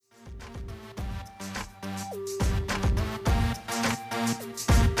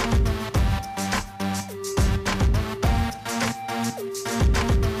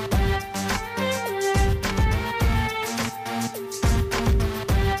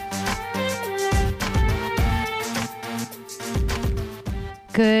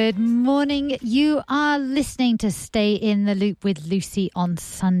Good morning. You are listening to Stay in the Loop with Lucy on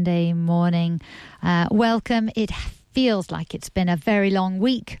Sunday morning. Welcome. It feels like it's been a very long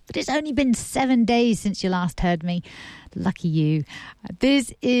week, but it's only been 7 days since you last heard me. Lucky you.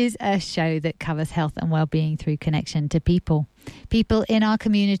 This is a show that covers health and well-being through connection to people. People in our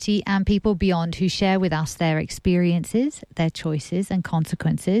community and people beyond who share with us their experiences, their choices and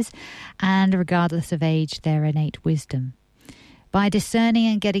consequences, and regardless of age, their innate wisdom. By discerning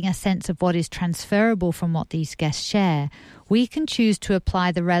and getting a sense of what is transferable from what these guests share, we can choose to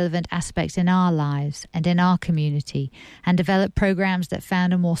apply the relevant aspects in our lives and in our community and develop programs that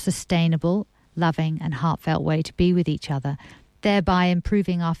found a more sustainable, loving and heartfelt way to be with each other, thereby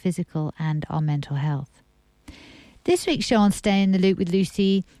improving our physical and our mental health. This week's show on Stay in the Loop with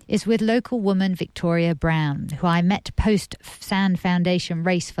Lucy is with local woman Victoria Brown, who I met post Sand Foundation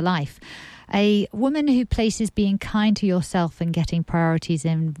Race for Life. A woman who places being kind to yourself and getting priorities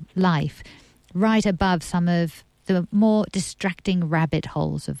in life right above some of the more distracting rabbit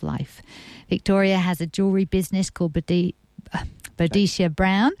holes of life. Victoria has a jewellery business called Boadicea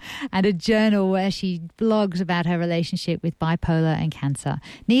Brown and a journal where she blogs about her relationship with bipolar and cancer.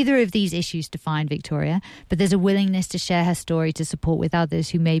 Neither of these issues define Victoria, but there's a willingness to share her story to support with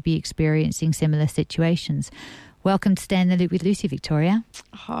others who may be experiencing similar situations. Welcome to Stay in the Loop with Lucy, Victoria.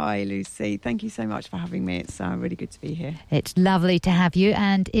 Hi, Lucy. Thank you so much for having me. It's really good to be here. It's lovely to have you,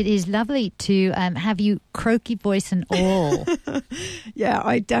 and it is lovely to have you croaky voice and all. Yeah,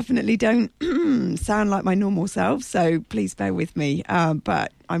 I definitely don't sound like my normal self, so please bear with me.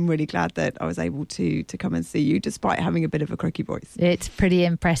 But I'm really glad that I was able to come and see you despite having a bit of a croaky voice. It's pretty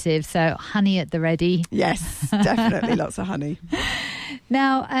impressive. So honey at the ready. Yes, definitely lots of honey.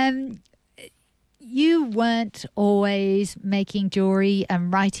 Now, you weren't always making jewellery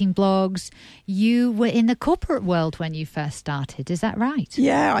and writing blogs. You were in the corporate world when you first started. Is that right?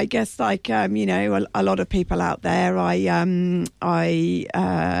 Yeah, I guess like, a lot of people out there, I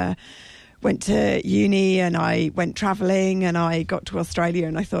went to uni and I went travelling and I got to Australia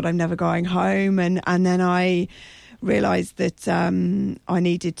and I thought I'm never going home. And then I realised that I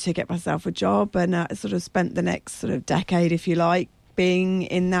needed to get myself a job, and I sort of spent the next sort of decade, if you like, being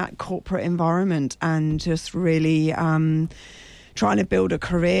in that corporate environment and just really trying to build a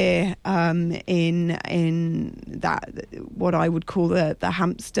career in that, what I would call the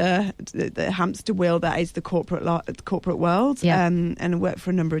hamster wheel that is the corporate world. Yeah. And worked for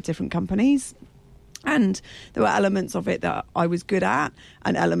a number of different companies, and there were elements of it that I was good at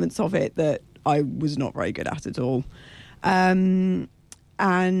and elements of it that I was not very good at all. And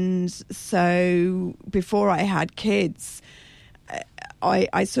so before I had kids,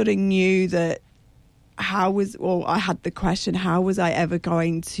 I sort of knew that I had the question, how was I ever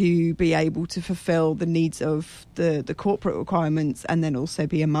going to be able to fulfill the needs of the corporate requirements and then also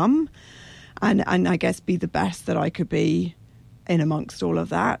be a mum and I guess be the best that I could be in amongst all of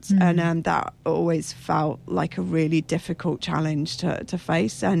that. And that always felt like a really difficult challenge to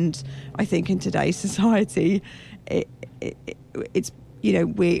face. And I think in today's society, it's,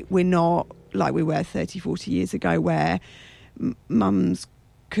 we're not like we were 30, 40 years ago where mums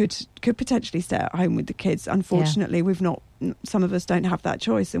could potentially stay at home with the kids. Unfortunately, some of us don't have that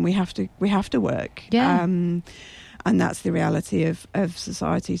choice, and we have to work. Yeah. And that's the reality of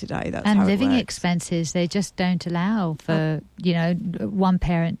society today. That's and how living it works. expenses, they just don't allow for one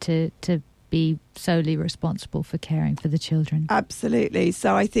parent to be solely responsible for caring for the children. Absolutely.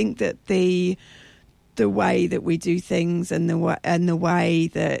 So I think that the way that we do things and the way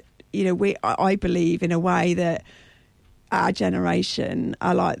that I believe in a way that our generation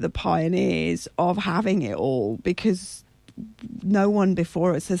are like the pioneers of having it all, because no one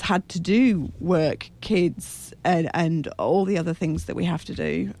before us has had to do work, kids, and all the other things that we have to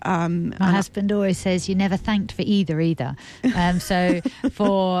do. My husband always says you never thanked for either. So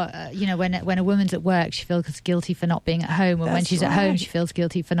for when a woman's at work, she feels guilty for not being at home, and when she's at home, she feels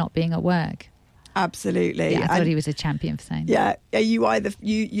guilty for not being at work. Absolutely. Yeah, I thought he was a champion for saying that. Yeah, you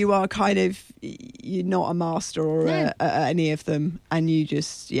are kind of, you're not a master or any of them, and you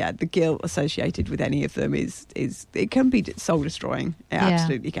just, the guilt associated with any of them is it can be soul destroying. It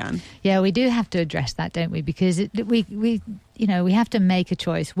absolutely can. Yeah, we do have to address that, don't we? Because we have to make a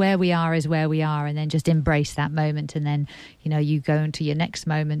choice. Where we are is where we are, and then just embrace that moment, and then you go into your next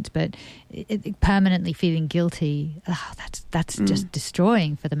moment. But permanently feeling guilty, that's just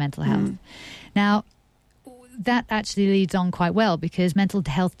destroying for the mental health. Now, that actually leads on quite well, because mental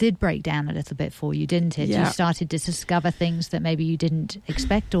health did break down a little bit for you, didn't it? Yeah. You started to discover things that maybe you didn't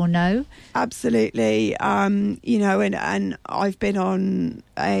expect or know. Absolutely. And I've been on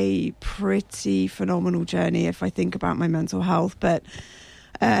a pretty phenomenal journey if I think about my mental health. But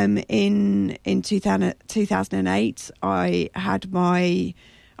In 2008, I had my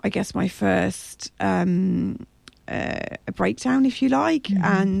first a breakdown, if you like,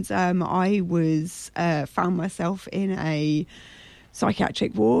 and I was found myself in a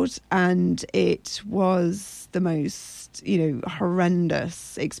psychiatric ward, and it was the most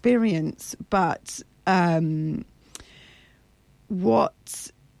horrendous experience. But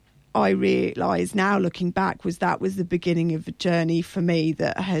what I realise now, looking back, was the beginning of a journey for me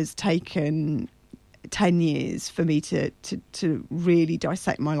that has taken 10 years for me to really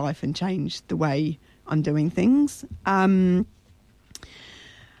dissect my life and change the way I'm doing things.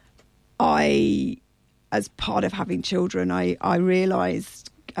 As part of having children, I realised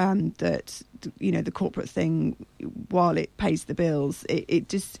that the corporate thing, while it pays the bills,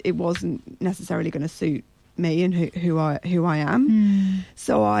 it wasn't necessarily going to suit me and who I am.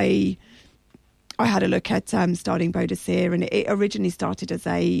 So I had a look at starting Bodicea, and it originally started as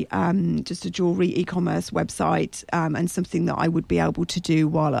just a jewellery e-commerce website, and something that I would be able to do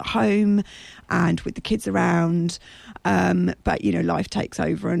while at home and with the kids around. But life takes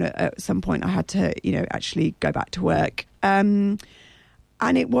over, and at some point I had to actually go back to work.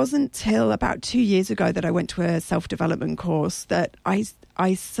 And it wasn't till about 2 years ago that I went to a self-development course that I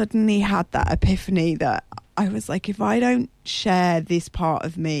suddenly had that epiphany that I was like, if I don't share this part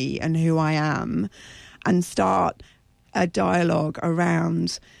of me and who I am and start a dialogue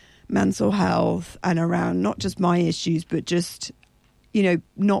around mental health and around not just my issues, but just,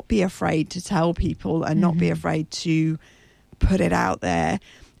 not be afraid to tell people and not be afraid to put it out there,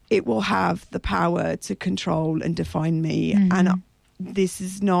 it will have the power to control and define me. And this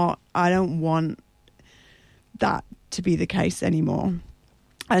is not, I don't want that to be the case anymore.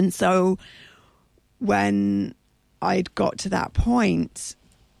 And so when I'd got to that point,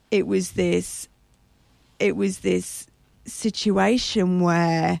 it was this situation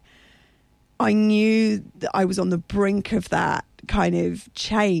where I knew that I was on the brink of that kind of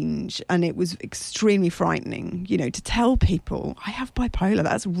change, and it was extremely frightening, to tell people I have bipolar.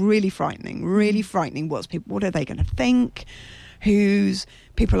 That's really frightening. What are they going to think?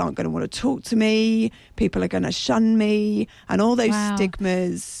 People aren't going to want to talk to me. People are going to shun me, and all those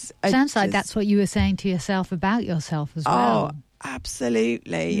stigmas. Sounds like that's what you were saying to yourself about yourself as well. Oh,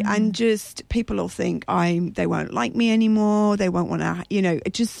 absolutely. And just people will think they won't like me anymore. They won't want to,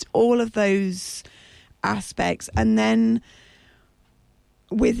 just all of those aspects. And then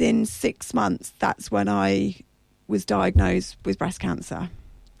within 6 months, that's when I was diagnosed with breast cancer.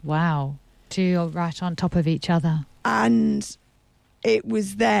 Wow. Two are right on top of each other. And it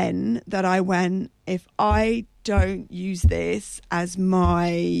was then that I went, if I don't use this as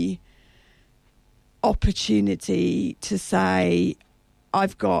my opportunity to say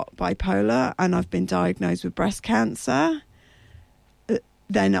I've got bipolar and I've been diagnosed with breast cancer,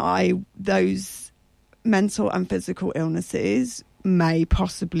 then those mental and physical illnesses may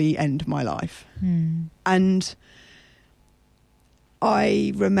possibly end my life. And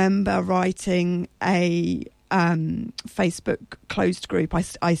I remember writing a Facebook closed group.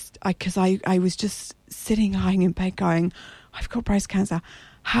 Because I was just lying in bed going, I've got breast cancer.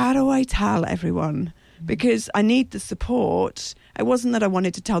 How do I tell everyone? Because I need the support. It wasn't that I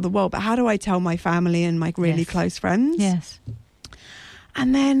wanted to tell the world, but how do I tell my family and my really close friends? Yes.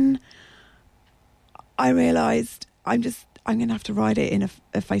 And then I realised I'm going to have to write it in a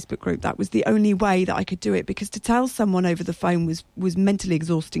Facebook group. That was the only way that I could do it, because to tell someone over the phone was mentally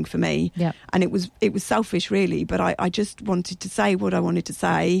exhausting for me. Yeah. And it was selfish, really, but I just wanted to say what I wanted to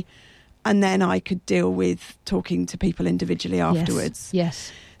say, and then I could deal with talking to people individually afterwards.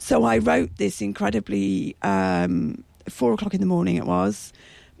 Yes. So I wrote this incredibly 4:00 in the morning it was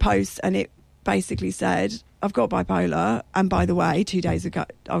post, and it basically said, I've got bipolar, and by the way, 2 days ago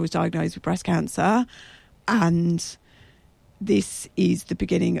I was diagnosed with breast cancer, and this is the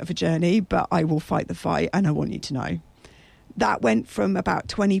beginning of a journey, but I will fight the fight, and I want you to know. That went from about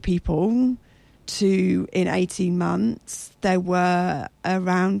 20 people to, in 18 months, there were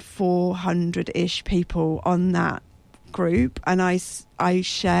around 400-ish people on that group, and I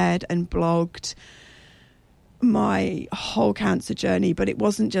shared and blogged my whole cancer journey. But it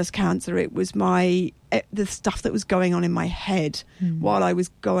wasn't just cancer, it was the stuff that was going on in my head while I was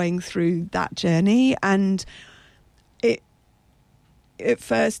going through that journey. And at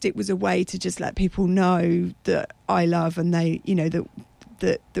first it was a way to just let people know that I love, and they,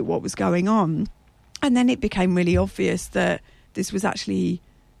 that what was going on. And then it became really obvious that this was actually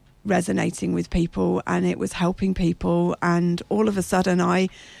resonating with people, and it was helping people. And all of a sudden I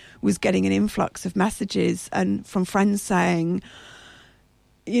was getting an influx of messages and from friends saying,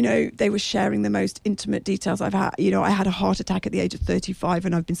 you know, they were sharing the most intimate details I've had. You know, I had a heart attack at the age of 35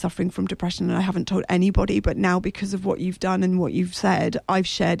 and I've been suffering from depression and I haven't told anybody. But now, because of what you've done and what you've said, I've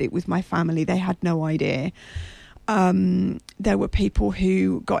shared it with my family. They had no idea. There were people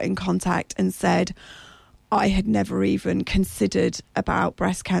who got in contact and said, I had never even considered about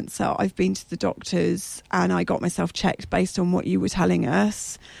breast cancer. I've been to the doctors and I got myself checked based on what you were telling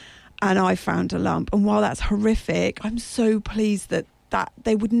us. And I found a lump. And while that's horrific, I'm so pleased that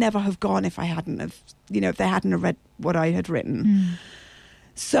they would never have gone if I hadn't have, you know, if they hadn't have read what I had written.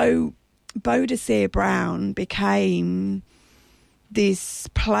 So Boadicea Brown became this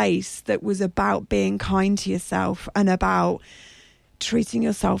place that was about being kind to yourself and about treating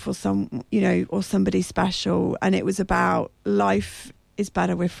yourself or or somebody special. And it was about life is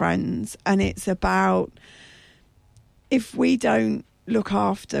better with friends. And it's about, if we don't look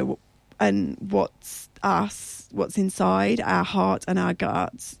after and what's inside our heart and our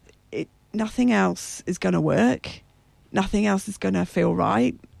guts, nothing else is going to work. Nothing else is going to feel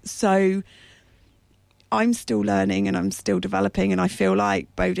right. So I'm still learning and I'm still developing, and I feel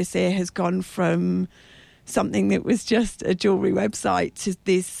like Boadicea has gone from something that was just a jewellery website to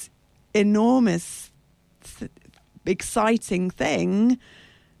this enormous, exciting thing.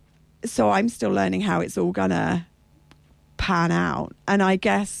 So I'm still learning how it's all going to pan out. And I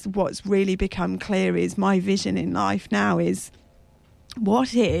guess what's really become clear is my vision in life now is,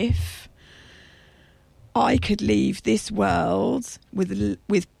 what if I could leave this world with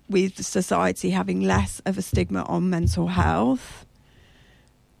society having less of a stigma on mental health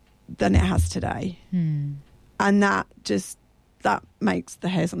than it has today. And that makes the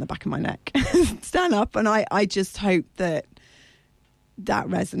hairs on the back of my neck stand up. And I just hope that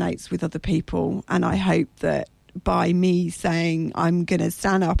resonates with other people. And I hope that by me saying I'm going to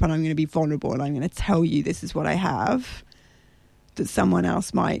stand up and I'm going to be vulnerable and I'm going to tell you this is what I have, that someone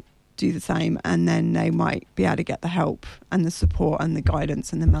else might do the same, and then they might be able to get the help and the support and the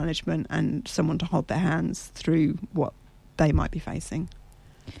guidance and the management and someone to hold their hands through what they might be facing.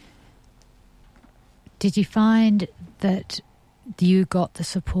 Did you find that you got the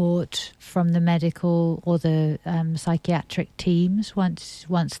support from the medical or the psychiatric teams once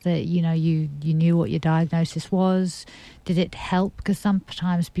that you knew what your diagnosis was? Did it help? Because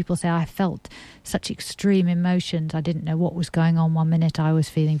sometimes people say, I felt such extreme emotions. I didn't know what was going on. One minute I was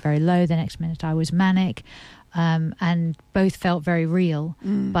feeling very low, the next minute I was manic, and both felt very real,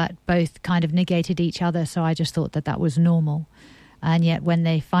 but both kind of negated each other. So I just thought that was normal. And yet when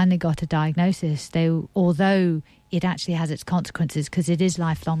they finally got a diagnosis, although it actually has its consequences, because it is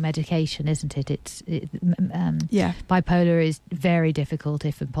lifelong medication, isn't it? Bipolar is very difficult,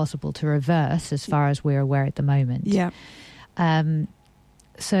 if impossible, to reverse, as far as we're aware at the moment. Yeah.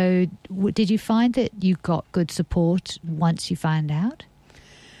 So did you find that you got good support once you found out?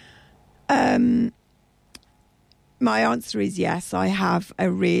 My answer is yes. I have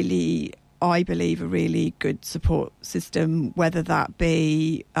I believe a really good support system, whether that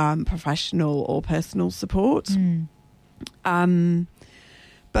be professional or personal support. But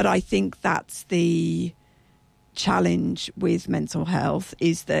I think that's the challenge with mental health,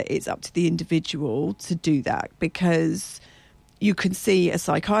 is that it's up to the individual to do that, because you can see a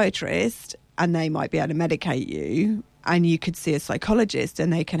psychiatrist and they might be able to medicate you, and you could see a psychologist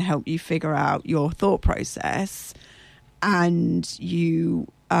and they can help you figure out your thought process, and you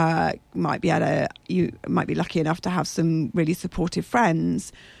might be lucky enough to have some really supportive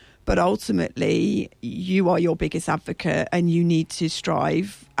friends, but ultimately you are your biggest advocate and you need to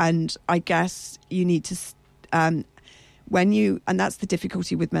strive. And I guess you need to, and that's the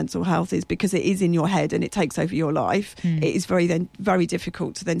difficulty with mental health, is because it is in your head and it takes over your life. It is very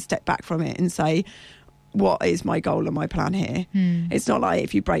difficult to then step back from it and say, what is my goal and my plan here? It's not like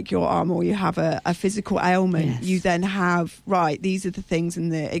if you break your arm or you have a physical ailment, you then have, right, these are the things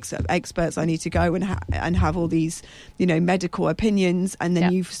and the experts I need to go and have all these, medical opinions. And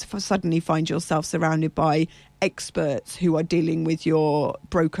then you suddenly find yourself surrounded by experts who are dealing with your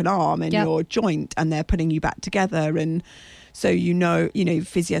broken arm and your joint, and they're putting you back together. And so,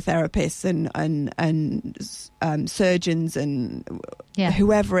 physiotherapists and surgeons and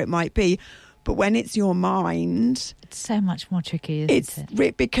whoever it might be. But when it's your mind, it's so much more tricky, isn't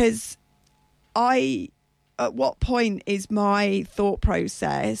it? Because at what point is my thought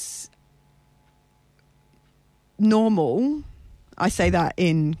process normal? I say that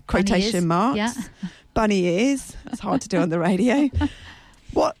in quotation marks. Yeah. Bunny ears. It's hard to do on the radio.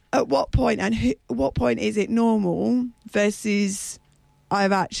 At what point what point is it normal versus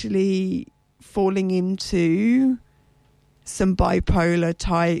I'm actually falling into some bipolar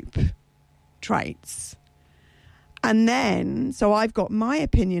type traits? And then, so I've got my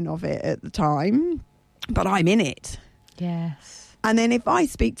opinion of it at the time, but I'm in it. Yes. And then if I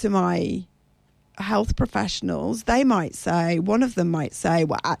speak to my health professionals, they might say, one of them might say,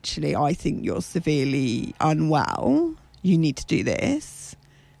 well, actually, I think you're severely unwell. You need to do this.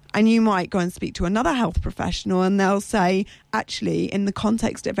 And you might go and speak to another health professional and they'll say, actually, in the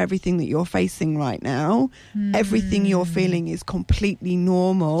context of everything that you're facing right now, everything you're feeling is completely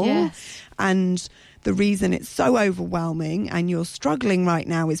normal. Yes. And the reason it's so overwhelming and you're struggling right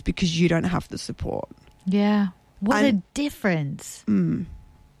now is because you don't have the support. Yeah. What a difference. And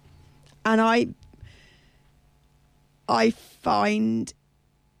I find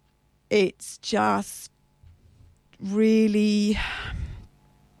it's just really...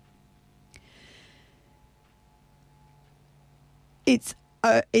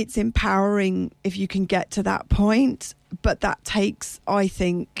 It's empowering if you can get to that point, but that takes, I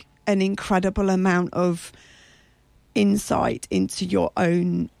think, an incredible amount of insight into your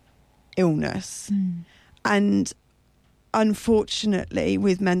own illness. And unfortunately,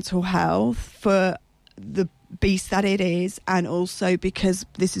 with mental health, for the beast that it is, and also because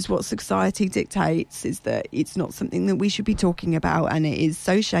this is what society dictates, is that it's not something that we should be talking about, and it is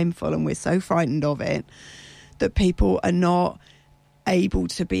so shameful and we're so frightened of it, that people are not able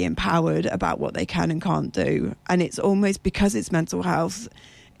to be empowered about what they can and can't do. And it's almost, because it's mental health,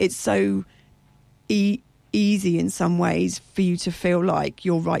 it's so easy in some ways for you to feel like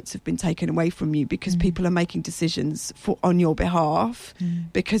your rights have been taken away from you, because people are making decisions on your behalf,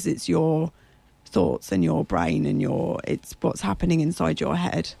 because it's your thoughts and your brain and it's what's happening inside your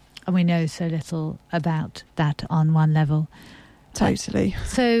head. And we know so little about that on one level. Totally.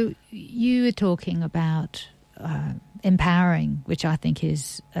 So you were talking about empowering, which I think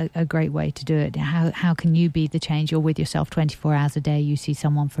is a great way to do it. How can you be the change? You're with yourself 24 hours a day. You see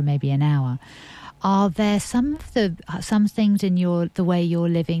someone for maybe an hour. Are there some things in the way you're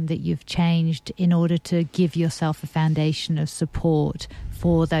living that you've changed in order to give yourself a foundation of support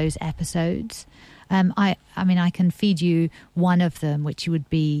for those episodes? I mean, I can feed you one of them, which would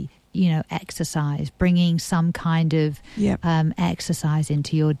be, exercise, bringing some kind of exercise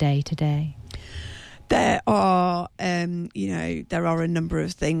into your day to day. There are, there are a number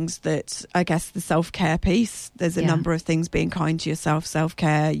of things that, I guess, the self-care piece, there's a number of things, being kind to yourself,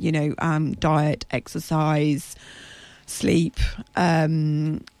 self-care, diet, exercise, sleep, go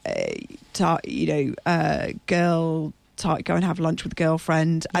and have lunch with a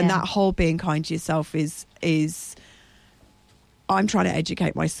girlfriend. And that whole being kind to yourself is I'm trying to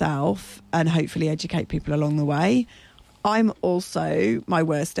educate myself and hopefully educate people along the way. I'm also my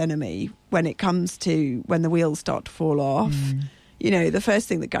worst enemy when it comes to when the wheels start to fall off. The first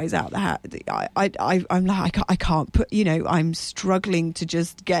thing that goes out the hat, I'm like, I can't put, I'm struggling to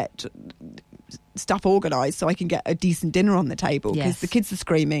just get stuff organised so I can get a decent dinner on the table, because the kids are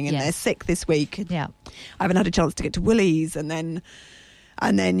screaming and they're sick this week. I haven't had a chance to get to Woolies, and then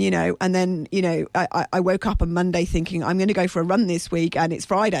I woke up on Monday thinking I'm going to go for a run this week, and it's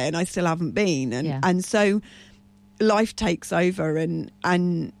Friday and I still haven't been, and so life takes over, and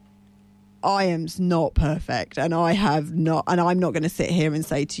I am not perfect, and I'm not going to sit here and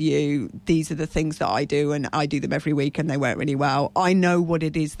say to you, these are the things that I do, and I do them every week and they work really well. I know what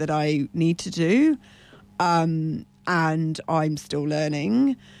it is that I need to do, and I'm still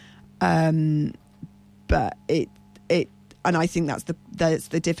learning, but and I think that's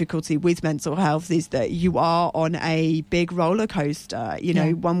the difficulty with mental health, is that you are on a big roller coaster.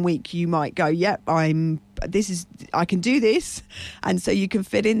 One week you might go, yep, I can do this, and so you can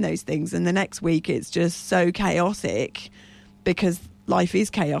fit in those things, and the next week it's just so chaotic, because life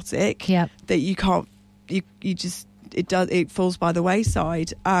is chaotic, that you can't, it falls by the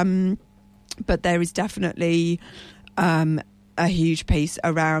wayside. But there is definitely a huge piece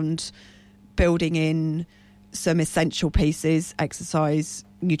around building in some essential pieces: exercise,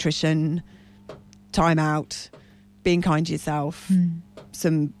 nutrition, time out, being kind to yourself,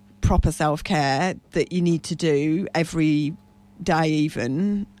 some proper self-care that you need to do every day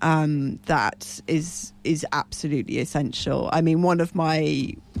even, that is absolutely essential. I mean, one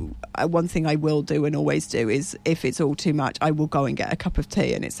thing I will do and always do is, if it's all too much, I will go and get a cup of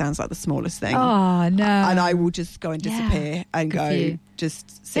tea, and it sounds like the smallest thing. Oh no. And I will just go and disappear and go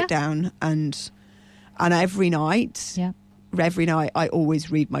just sit down, and every night I always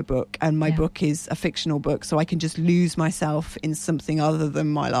read my book, and my book is a fictional book, so I can just lose myself in something other than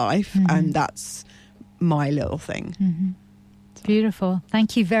my life, and that's my little thing. It's beautiful.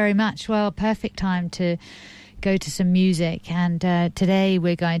 Thank you very much. Well, perfect time to go to some music, and today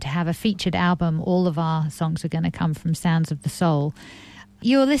we're going to have a featured album. All of our songs are going to come from Sounds of the Soul.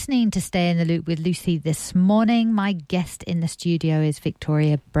 You're listening to Stay in the Loop with Lucy this morning. My guest in the studio is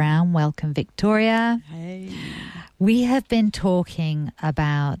Victoria Brown. Welcome, Victoria. Hey. We have been talking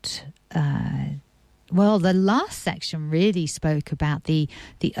about, the last section really spoke about the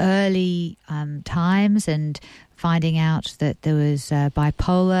early times and finding out that there was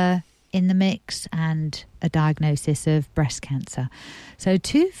bipolar in the mix and a diagnosis of breast cancer. So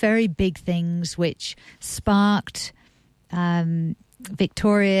two very big things which sparked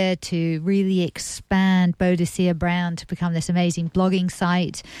Victoria to really expand Boadicea Brown to become this amazing blogging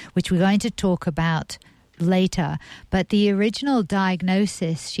site, which we're going to talk about later. But the original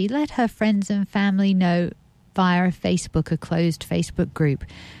diagnosis, she let her friends and family know via a closed Facebook group.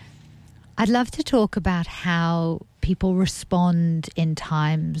 I'd love to talk about how people respond in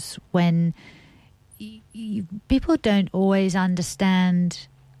times when people don't always understand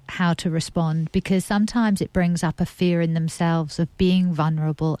how to respond, because sometimes it brings up a fear in themselves of being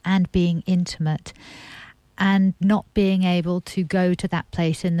vulnerable and being intimate and not being able to go to that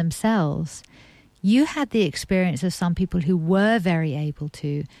place in themselves. You had the experience of some people who were very able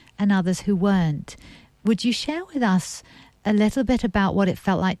to and others who weren't. Would you share with us a little bit about what it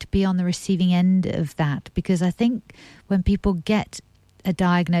felt like to be on the receiving end of that? Because I think when people get a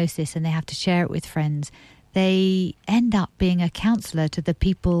diagnosis and they have to share it with friends, they end up being a counsellor to the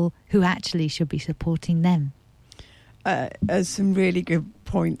people who actually should be supporting them. Some really good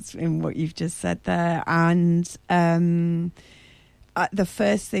points in what you've just said there. And the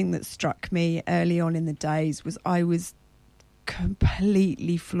first thing that struck me early on in the days was I was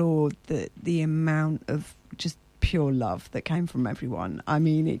completely floored that the amount of just pure love that came from everyone. I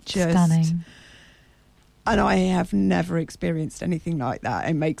mean, it just... Stunning. And I have never experienced anything like that.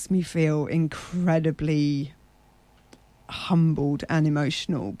 It makes me feel incredibly humbled and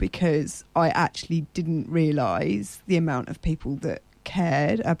emotional, because I actually didn't realise the amount of people that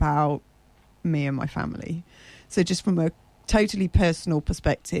cared about me and my family. So just from a totally personal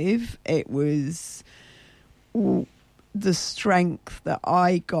perspective, it was the strength that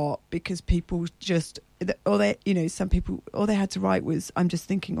I got, because people just... some people, all they had to write was, "I'm just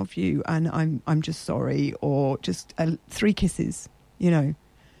thinking of you and I'm just sorry," or just 3 kisses,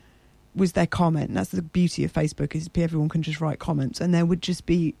 was their comment. And that's the beauty of Facebook, is everyone can just write comments, and there would just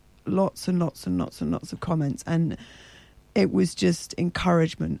be lots and lots and lots and lots of comments, and it was just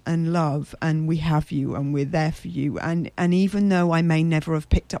encouragement and love, and we have you and we're there for you. And even though I may never have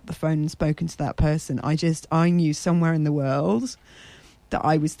picked up the phone and spoken to that person, I knew somewhere in the world that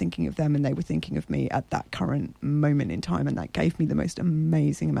I was thinking of them and they were thinking of me at that current moment in time, and that gave me the most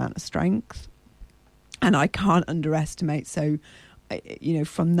amazing amount of strength. And I can't underestimate. So,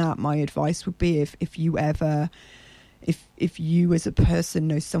 from that, my advice would be, if you ever, if you as a person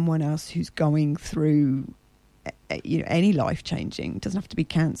know someone else who's going through, any life-changing, doesn't have to be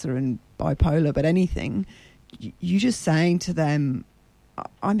cancer and bipolar, but anything, you just saying to them,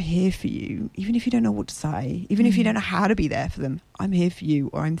 "I'm here for you," even if you don't know what to say, even if you don't know how to be there for them. "I'm here for you,"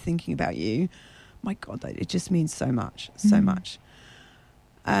 or "I'm thinking about you." My God, it just means so much, so much.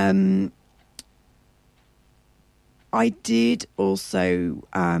 I did also,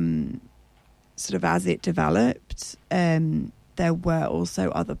 sort of as it developed, there were also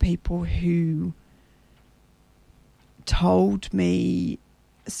other people who told me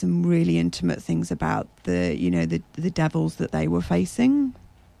some really intimate things about the devils that they were facing.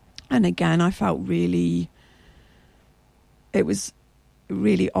 And again, I felt it was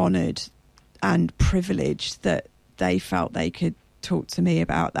really honoured and privileged that they felt they could talk to me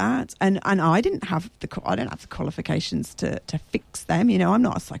about that. And I don't have the qualifications to fix them. I'm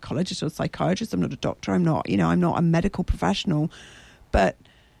not a psychologist or psychiatrist. I'm not a doctor. I'm not a medical professional. But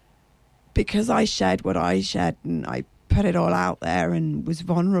because I shared what I shared, and I put it all out there and was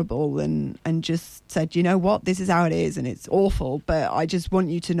vulnerable and just said, "You know what, this is how it is and it's awful, but I just want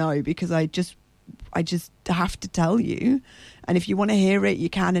you to know, because I just have to tell you. And if you want to hear it, you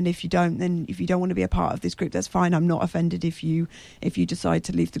can. And if you don't, then if you don't want to be a part of this group, that's fine. I'm not offended if you decide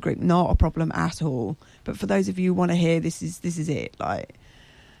to leave the group. Not a problem at all. But for those of you who want to hear, this is it."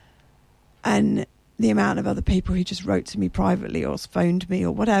 And the amount of other people who just wrote to me privately or phoned me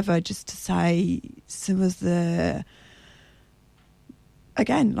or whatever, just to say some of the,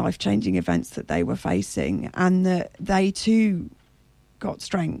 again, life-changing events that they were facing, and that they too got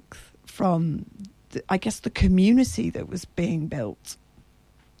strength from, the community that was being built.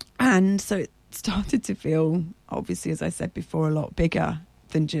 And so it started to feel, obviously, as I said before, a lot bigger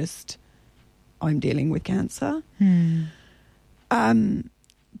than just, I'm dealing with cancer.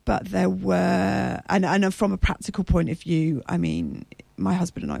 But there were, and from a practical point of view, I mean, my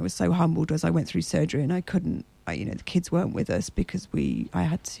husband and I were so humbled as I went through surgery, and I couldn't the kids weren't with us because we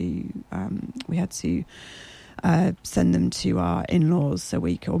had to send them to our in-laws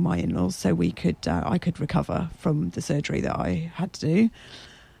or my in-laws, so I could recover from the surgery that I had to do.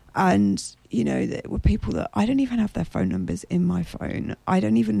 And there were people that I don't even have their phone numbers in my phone. I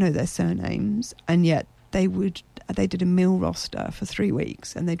don't even know their surnames, and yet they did a meal roster for 3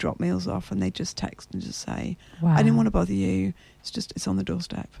 weeks, and they drop meals off, and they just text and just say, wow. I didn't want to bother you. It's on the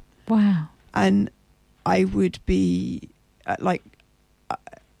doorstep. Wow. And I would be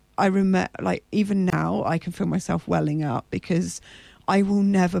I remember, even now I can feel myself welling up, because I will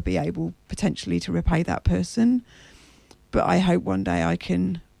never be able potentially to repay that person. But I hope one day I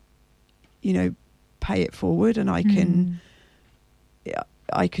can, pay it forward, and I can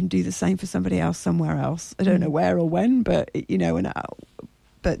do the same for somebody else somewhere else. I don't know where or when, but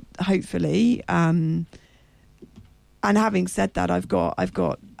but hopefully. And having said that, I've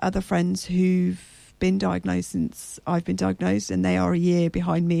got other friends who've been diagnosed since I've been diagnosed, and they are a year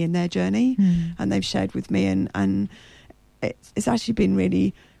behind me in their journey, and they've shared with me, and it's actually been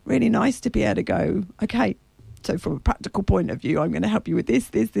really, really nice to be able to go, okay, so from a practical point of view, I'm going to help you with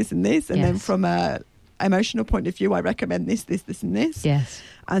this, and this, and then from a emotional point of view, I recommend this, and this. Yes.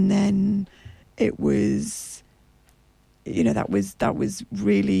 And then it was, that was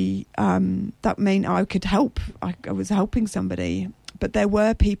really, that meant I could help. I was helping somebody. But there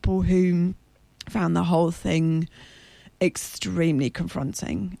were people who found the whole thing extremely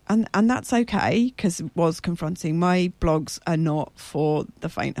confronting. And that's okay, because it was confronting. My blogs are not for the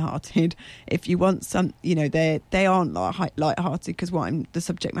faint-hearted. If you want some, they aren't light-hearted, because the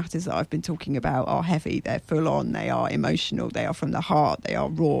subject matters that I've been talking about are heavy. They're full on. They are emotional. They are from the heart. They are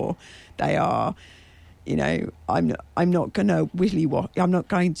raw. They are, I'm not going to I'm not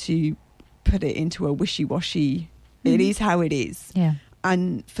going to put it into a wishy-washy. It is how it is. Yeah.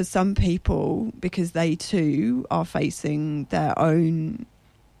 And for some people, because they too are facing their own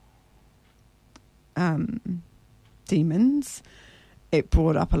demons, it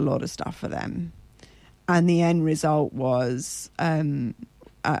brought up a lot of stuff for them. And the end result was, I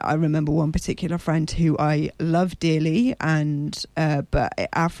remember one particular friend who I love dearly, but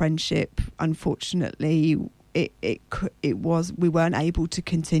our friendship, unfortunately, we weren't able to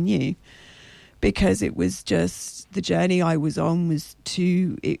continue. Because it was just, the journey I was on was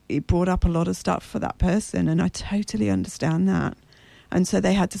it brought up a lot of stuff for that person, and I totally understand that. And so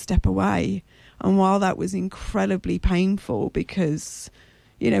they had to step away. And while that was incredibly painful, because,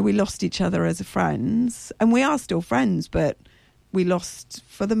 we lost each other as friends, and we are still friends, but we lost,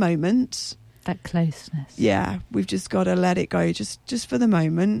 for the moment, that closeness. Yeah, we've just got to let it go, just for the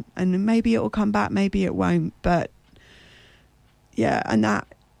moment, and maybe it will come back, maybe it won't. But yeah, and that,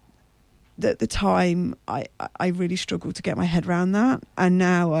 at the time, I really struggled to get my head around that, and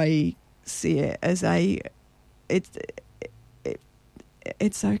now I see it as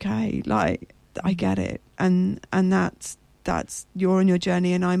it's okay. Like, I get it, and that's you're on your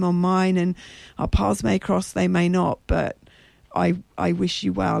journey and I'm on mine, and our paths may cross, they may not, but I wish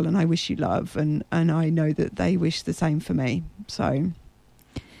you well, and I wish you love, and I know that they wish the same for me. So.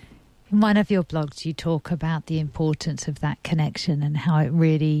 In one of your blogs, you talk about the importance of that connection and how it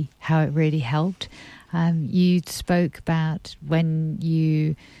really helped. You spoke about when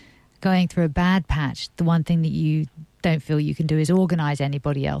you going through a bad patch, the one thing that you don't feel you can do is organise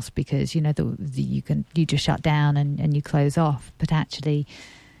anybody else, because you just shut down and you close off. But actually,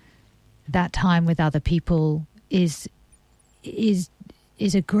 that time with other people is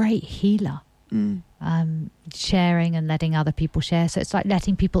a great healer. Sharing and letting other people share. So it's like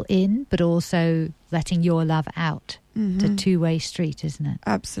letting people in, but also letting your love out. It's a two-way street, isn't it?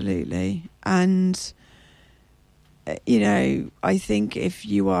 Absolutely. And, I think if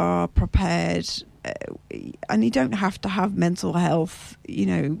you are prepared, and you don't have to have mental health,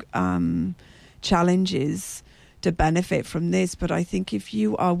 challenges to benefit from this, but I think if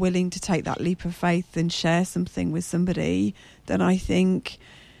you are willing to take that leap of faith and share something with somebody, then I think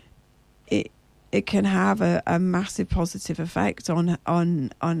it can have a massive positive effect on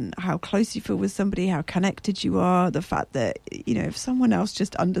how close you feel with somebody, how connected you are, the fact that, if someone else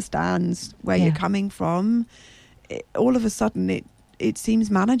just understands where you're coming from, all of a sudden it seems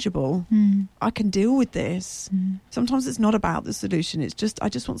manageable. I can deal with this. Sometimes it's not about the solution. It's just, I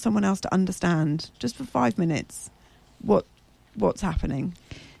just want someone else to understand, just for 5 minutes, what's happening.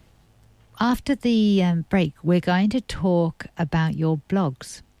 After the break, we're going to talk about your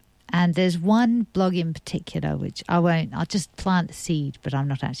blogs. And there's one blog in particular, which I'll just plant the seed, but I'm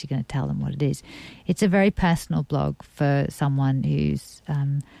not actually going to tell them what it is. It's a very personal blog for someone who's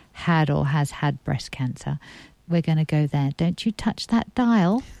had or has had breast cancer. We're going to go there. Don't you touch that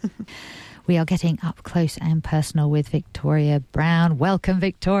dial. We are getting up close and personal with Victoria Brown. Welcome,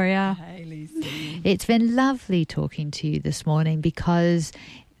 Victoria. Hey, Lucy. It's been lovely talking to you this morning because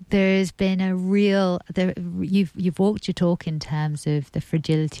there's been a real... You've walked your talk in terms of the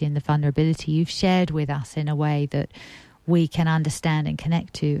fragility and the vulnerability you've shared with us in a way that we can understand and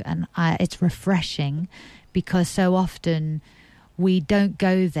connect to. And it's refreshing because so often we don't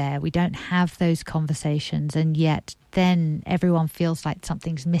go there, we don't have those conversations, and yet then everyone feels like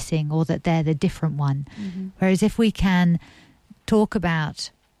something's missing or that they're the different one. Mm-hmm. Whereas if we can talk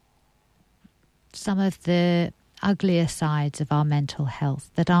about some of the uglier sides of our mental health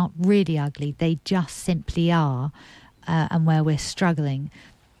that aren't really ugly, they just simply are, and where we're struggling,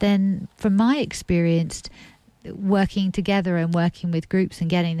 then from my experience, working together and working with groups and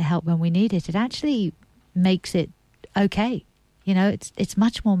getting the help when we need it, it actually makes it okay. You know, it's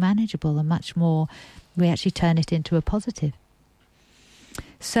much more manageable and much more, we actually turn it into a positive.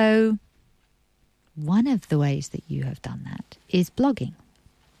 So one of the ways that you have done that is blogging.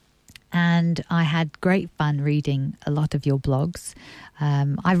 And I had great fun reading a lot of your blogs.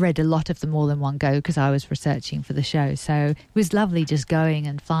 I read a lot of them all in one go because I was researching for the show. So it was lovely just going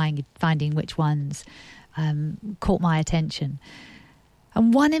and finding which ones caught my attention.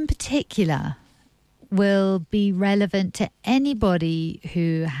 And one in particular will be relevant to anybody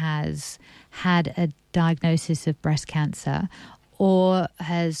who has had a diagnosis of breast cancer or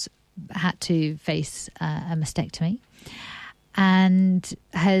has had to face a mastectomy and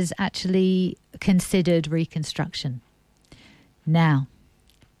has actually considered reconstruction. Now,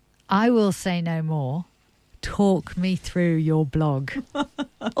 I will say no more. Talk me through your blog.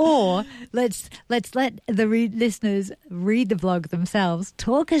 Or let's let the listeners read the blog themselves.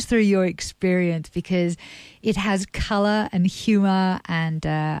 Talk us through your experience, because it has colour and humour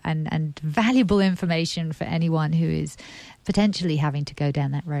and valuable information for anyone who is potentially having to go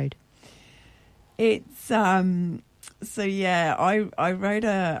down that road. It's so yeah, I wrote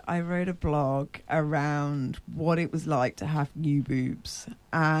a blog around what it was like to have new boobs,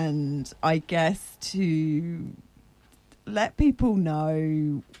 and I guess to let people know,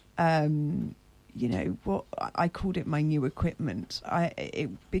 you know, what I called it, my new equipment.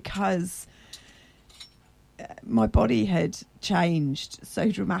 Because my body had changed so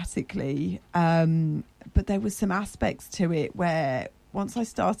dramatically, but there was some aspects to it where once I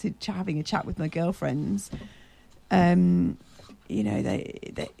started having a chat with my girlfriends, you know,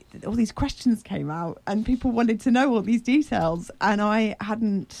 they all these questions came out and people wanted to know all these details, and I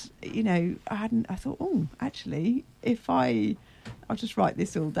thought, oh, actually, I'll just write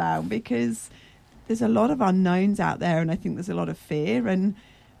this all down, because there's a lot of unknowns out there, and I think there's a lot of fear, and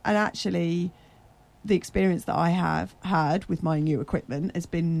actually the experience that I have had with my new equipment has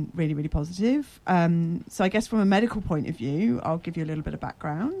been really, really positive. So I guess from a medical point of view, I'll give you a little bit of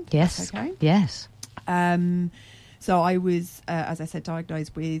background. Yes. Okay. Yes. So I was, as I said,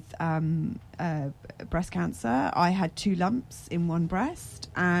 diagnosed with breast cancer. I had 2 lumps in one breast,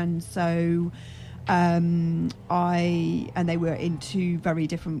 and so and they were in 2 very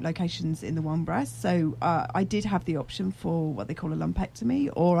different locations in the one breast. So I did have the option for what they call a lumpectomy,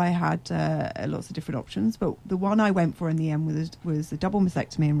 or I had lots of different options. But the one I went for in the end was a double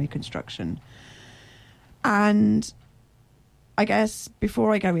mastectomy and reconstruction. And I guess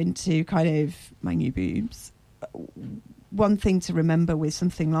before I go into kind of my new boobs, one thing to remember with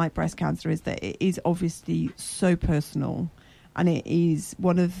something like breast cancer is that it is obviously so personal, and it is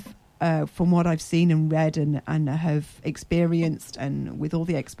one of, from what I've seen and read and have experienced, and with all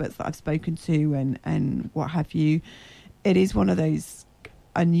the experts that I've spoken to and what have you, it is one of those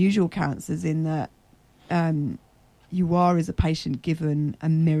unusual cancers in that you are, as a patient, given a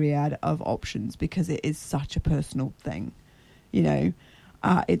myriad of options because it is such a personal thing. You know,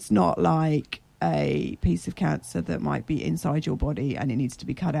 it's not like a piece of cancer that might be inside your body and it needs to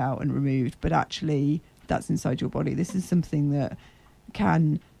be cut out and removed, but actually that's inside your body. This is something that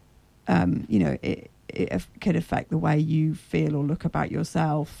can, you know, it can affect the way you feel or look about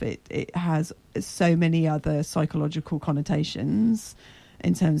yourself. It has so many other psychological connotations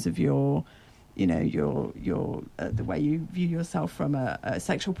in terms of your, you know, your the way you view yourself from a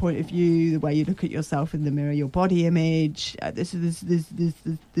sexual point of view, the way you look at yourself in the mirror, your body image. There's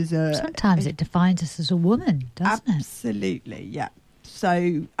a sometimes it defines us as a woman, doesn't it? Absolutely, yeah.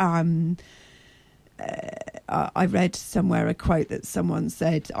 So I read somewhere a quote that someone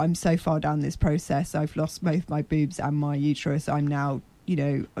said, "I'm so far down this process, I've lost both my boobs and my uterus. I'm now, you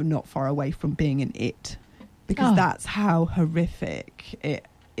know, I'm not far away from being an it," because that's how horrific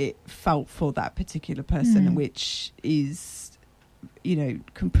it felt for that particular person, which is, you know,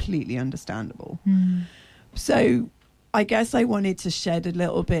 completely understandable. So I guess I wanted to shed a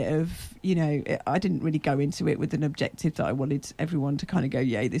little bit of, I didn't really go into it with an objective that I wanted everyone to kind of go,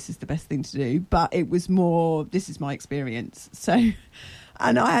 yeah, this is the best thing to do. But it was more, this is my experience. So,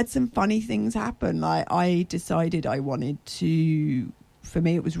 and I had some funny things happen. Like I decided I wanted to, for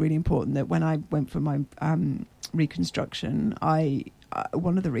me, it was really important that when I went for my reconstruction,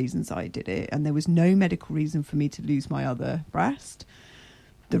 one of the reasons I did it, and there was no medical reason for me to lose my other breast.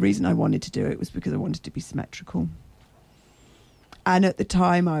 The reason I wanted to do it was because I wanted to be symmetrical. And at the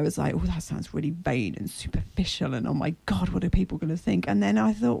time I was like, oh, that sounds really vain and superficial, and oh my God, what are people going to think? And then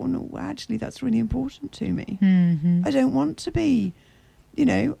I thought, well, no, actually that's really important to me. Mm-hmm. I don't want to be,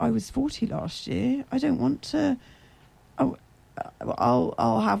 I was 40 last year. I don't want to,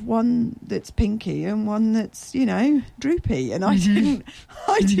 I'll have one that's pinky and one that's, droopy. And I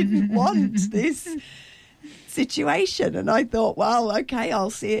didn't want this situation. And I thought, well, okay, I'll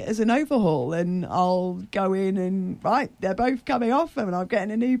see it as an overhaul, and I'll go in and right, they're both coming off and I'm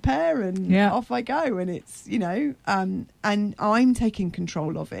getting a new pair, and off I go. And it's, and I'm taking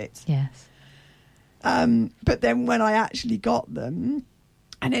control of it. Yes. But then when I actually got them,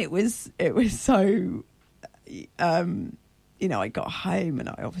 and it was so, I got home and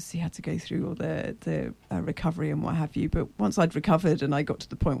I obviously had to go through all the recovery and what have you. But once I'd recovered and I got to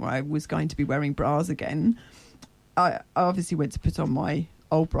the point where I was going to be wearing bras again, I obviously went to put on my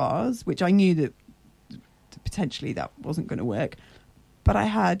old bras, which I knew that potentially that wasn't going to work. But I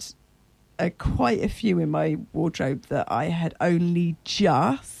had quite a few in my wardrobe that I had only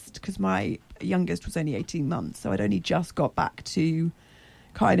just, because my youngest was only 18 months, so I'd only just got back to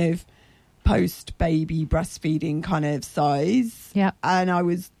kind of post-baby breastfeeding kind of size. Yeah. And I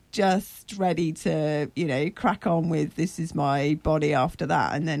was just ready to, crack on with this is my body after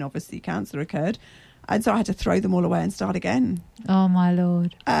that. And then obviously cancer occurred. And so I had to throw them all away and start again. Oh, my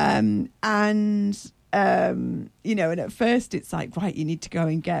Lord. And at first it's like, right, you need to go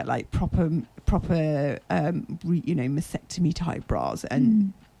and get like proper mastectomy type bras.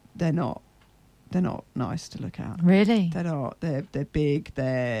 And they're not nice to look at. Really? They're not. They're big.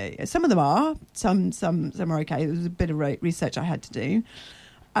 Some of them are. Some are okay. There was a bit of research I had to do.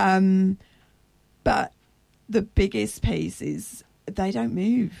 But the biggest piece is they don't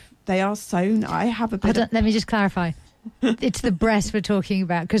move. They are sewn. I have a bit let me just clarify. It's the breast we're talking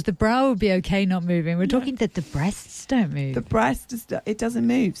about, because the bra would be okay not moving. We're talking that the breasts don't move. The breast, it doesn't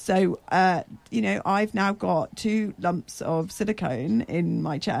move. So, I've now got 2 lumps of silicone in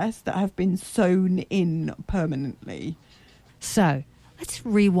my chest that have been sewn in permanently. So, let's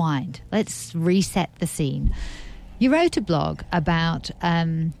rewind. Let's reset the scene. You wrote a blog about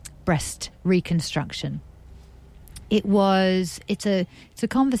breast reconstruction. It's a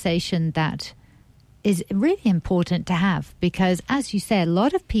conversation that is really important to have, because, as you say, a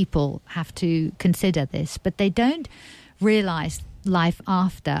lot of people have to consider this, but they don't realise life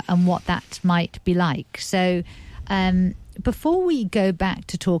after and what that might be like. So before we go back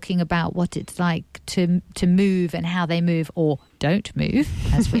to talking about what it's like to move and how they move or don't move,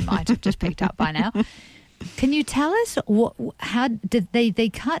 as we might have just picked up by now, can you tell us how did they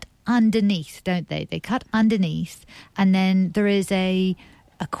cut underneath, don't they? They cut underneath, and then there is a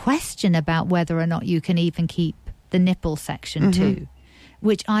question about whether or not you can even keep the nipple section too,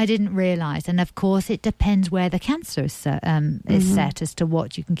 which I didn't realise. And of course, it depends where the cancer is set as to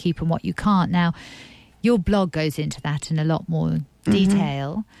what you can keep and what you can't. Now, your blog goes into that in a lot more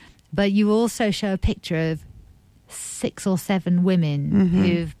detail, but you also show a picture of 6 or 7 women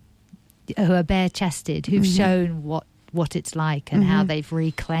who are bare-chested, who've shown what it's like and how they've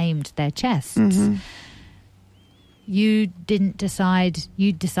reclaimed their chests. You didn't decide,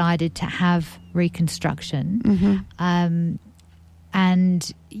 you decided to have reconstruction,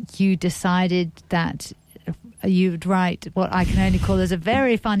 and you decided that you'd write what I can only call as a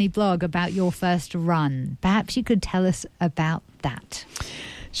very funny blog about your first run. Perhaps you could tell us about that.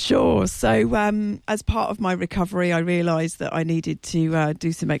 Sure. So as part of my recovery, I realised that I needed to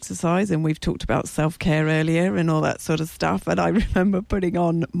do some exercise, and we've talked about self-care earlier and all that sort of stuff. And I remember putting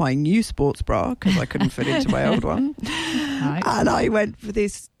on my new sports bra because I couldn't fit into my old one. Right. And I went for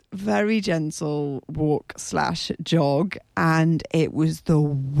this very gentle walk/jog, and it was the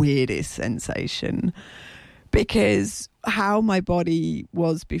weirdest sensation because how my body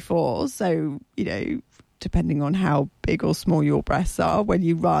was before. So, depending on how big or small your breasts are, when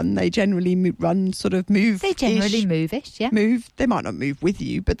you run, they generally move. They generally move-ish, yeah. They might not move with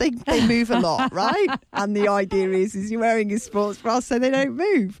you, but they move a lot, right? And the idea is you're wearing your sports bra so they don't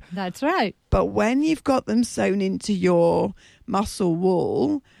move. That's right. But when you've got them sewn into your muscle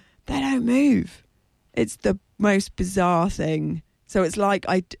wall, they don't move. It's the most bizarre thing. So it's like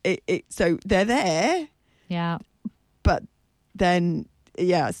so they're there. Yeah. but then,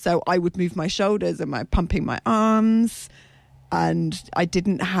 so I would move my shoulders and pumping my arms, and I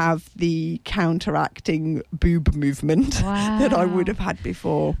didn't have the counteracting boob movement that I would have had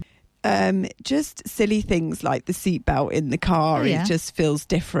before. Just silly things like the seatbelt in the car, it just feels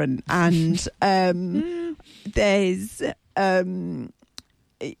different. And there's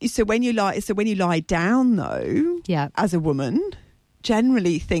so when you lie down though, as a woman,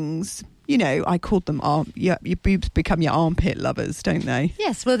 generally things, I called them your boobs become your armpit lovers, don't they?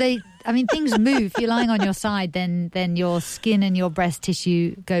 Yes, well things move. If you're lying on your side, then your skin and your breast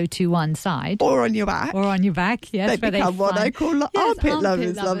tissue go to one side. Or on your back. Yes. They become what I call armpit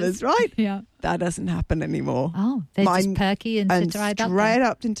lovers, right? Yeah. That doesn't happen anymore. Oh, they're just perky and sit right up. Straight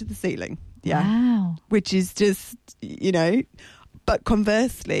up into the ceiling. Yeah. Wow. Which is just, but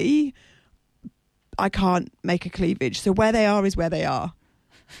conversely, I can't make a cleavage. So where they are is where they are.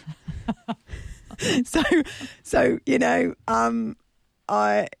 So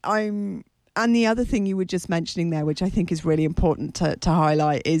I'm, and the other thing you were just mentioning there, which I think is really important to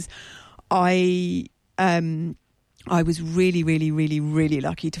highlight, is I was really, really, really, really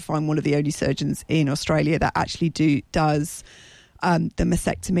lucky to find one of the only surgeons in Australia that actually does the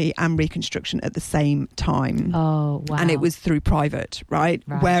mastectomy and reconstruction at the same time. Oh, wow. And it was through private, right?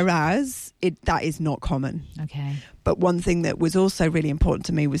 Whereas that is not common. Okay. But one thing that was also really important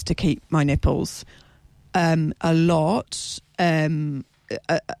to me was to keep my nipples. A lot, that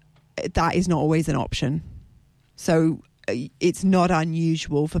is not always an option. So it's not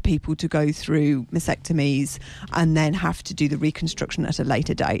unusual for people to go through mastectomies and then have to do the reconstruction at a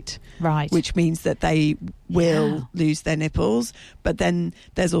later date. Right. Which means that they will lose their nipples. But then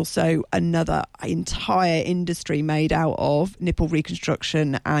there's also another entire industry made out of nipple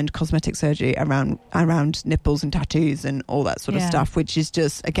reconstruction and cosmetic surgery around nipples and tattoos and all that sort of stuff, which is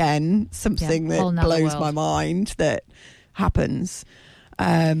just, again, something that blows my mind that happens.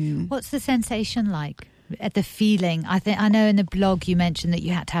 What's the sensation like? At the feeling, I know in the blog you mentioned that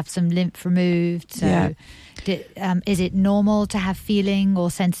you had to have some lymph removed. So, is it normal to have feeling or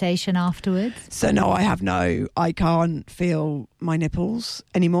sensation afterwards? So no, I can't feel my nipples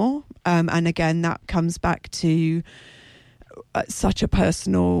anymore. And again, that comes back to such a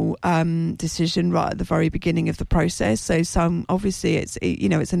personal decision right at the very beginning of the process. So obviously it's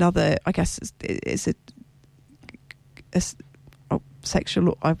another. I guess it's a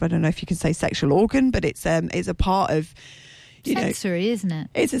sexual, I don't know if you can say sexual organ, but it's a part of sensory, isn't it?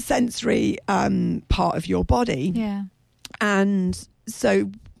 It's a sensory part of your body. Yeah. And so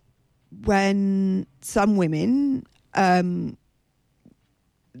when some women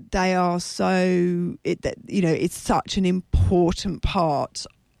they are it's such an important part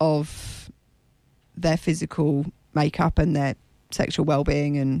of their physical makeup and their sexual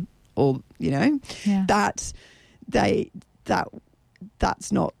well-being and all,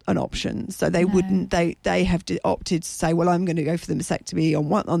 that's not an option. So they wouldn't. They have opted to say, well, I'm going to go for the mastectomy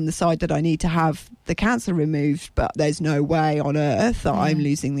on the side that I need to have the cancer removed, but there's no way on earth that I'm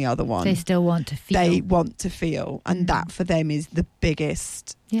losing the other one. They still want to feel. They want to feel, and that for them is the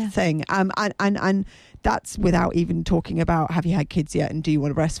biggest thing. And that's without even talking about have you had kids yet and do you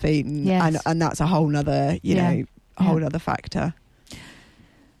want to breastfeed, and that's a whole nother whole other factor.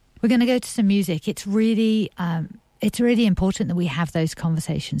 We're going to go to some music. It's really important that we have those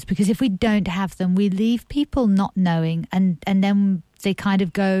conversations, because if we don't have them, we leave people not knowing, and then they kind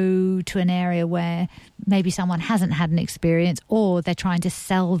of go to an area where maybe someone hasn't had an experience, or they're trying to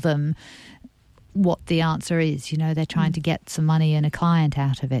sell them what the answer is. They're trying to get some money and a client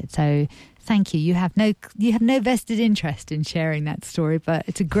out of it. So thank you. You have no vested interest in sharing that story, but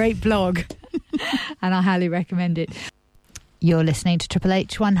it's a great blog and I highly recommend it. You're listening to Triple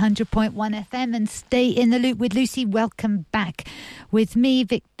H 100.1 FM and Stay in the Loop with Lucy. Welcome back with me,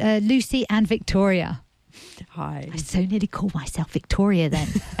 Lucy and Victoria. Hi. I so nearly call myself Victoria then,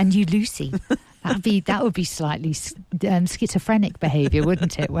 and you Lucy. That would be slightly schizophrenic behaviour,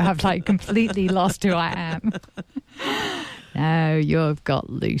 wouldn't it? Where I've completely lost who I am. No, you've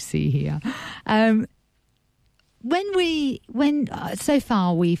got Lucy here. So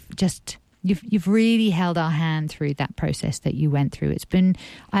far we've just. You've really held our hand through that process that you went through. It's been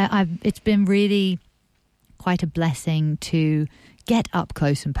really quite a blessing to get up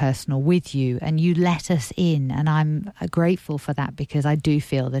close and personal with you, and you let us in, and I'm grateful for that, because I do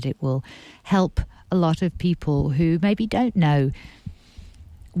feel that it will help a lot of people who maybe don't know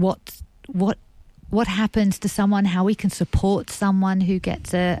what happens to someone, how we can support someone who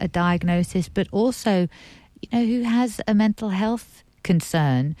gets a diagnosis, but also who has a mental health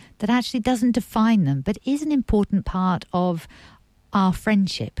concern that actually doesn't define them, but is an important part of our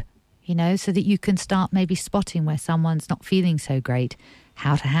friendship. so that you can start maybe spotting where someone's not feeling so great,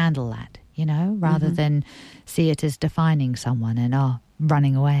 how to handle that, rather than see it as defining someone and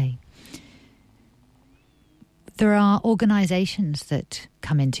running away. There are organisations that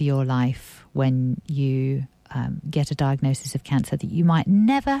come into your life when you get a diagnosis of cancer that you might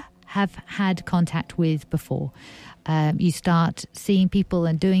never have had contact with before. You start seeing people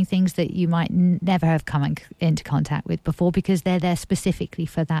and doing things that you might never have come into contact with before because they're there specifically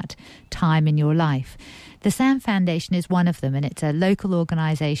for that time in your life. The SAM Foundation is one of them, and it's a local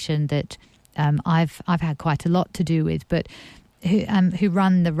organisation that I've had quite a lot to do with, but who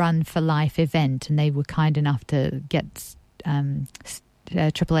run the Run for Life event, and they were kind enough to get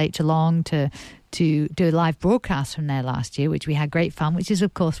Triple H along to do a live broadcast from there last year, which we had great fun, which is,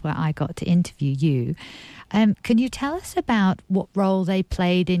 of course, where I got to interview you. Can you tell us about what role they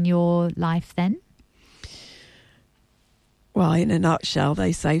played in your life then? Well, in a nutshell,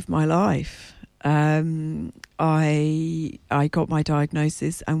 they saved my life. I got my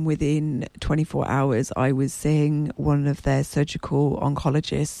diagnosis, and within 24 hours, I was seeing one of their surgical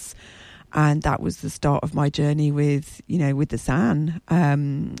oncologists. And that was the start of my journey with the SAN.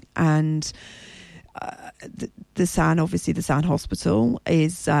 The SAN, obviously, the SAN Hospital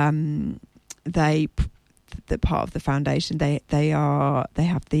is the part of the foundation. They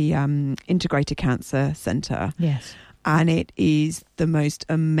have the Integrated Cancer Centre. Yes, and it is the most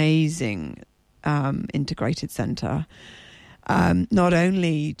amazing integrated centre. Not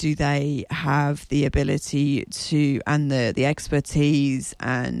only do they have the ability to and the expertise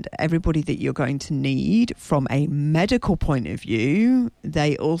and everybody that you're going to need from a medical point of view,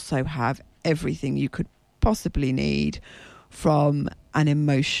 they also have everything you could possibly need from an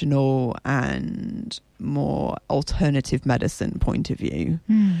emotional and more alternative medicine point of view.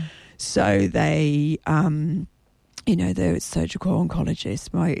 So they, they're surgical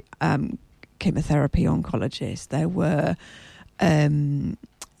oncologists, my chemotherapy oncologists. There were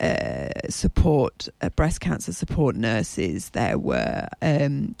breast cancer support nurses. There were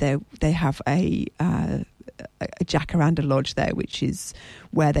they have a Jacaranda Lodge there, which is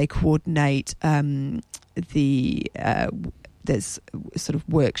where they coordinate there's sort of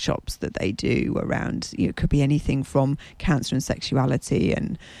workshops that they do around, it could be anything from cancer and sexuality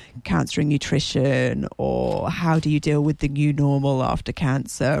and cancer and nutrition, or how do you deal with the new normal after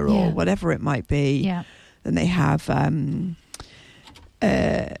cancer, or whatever it might be. Yeah. Then they have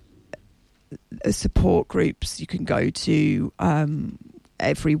support groups you can go to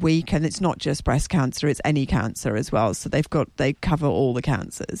every week, and it's not just breast cancer, it's any cancer as well. So they cover all the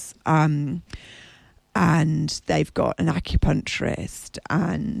cancers. And they've got an acupuncturist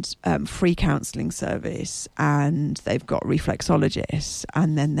and free counselling service, and they've got reflexologists,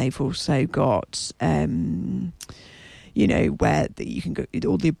 and then they've also got where you can go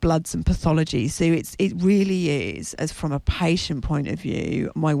all the bloods and pathology. So it really is, as from a patient point of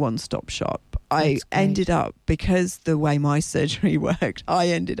view, my one-stop shop. I ended up, because the way my surgery worked, I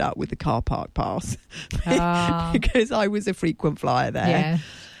ended up with the car park pass because I was a frequent flyer there. Yeah.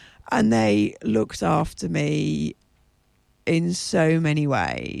 And they looked after me in so many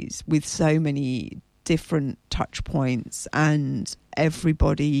ways, with so many different touch points, and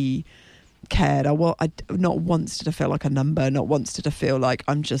everybody cared. I not once did I feel like a number, not once did I feel like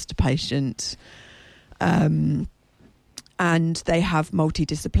I'm just a patient. And they have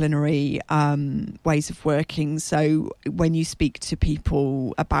multidisciplinary ways of working. So when you speak to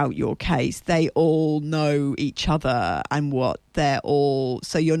people about your case, they all know each other and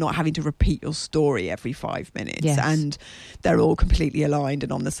so you're not having to repeat your story every 5 minutes. Yes. And they're all completely aligned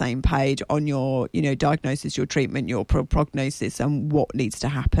and on the same page on your, diagnosis, your treatment, your prognosis, and what needs to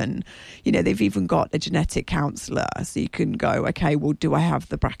happen. They've even got a genetic counsellor, so you can go, okay, well, do I have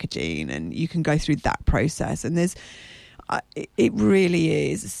the BRCA gene? And you can go through that process. And it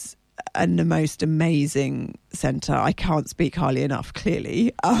really is the most amazing centre. I can't speak highly enough,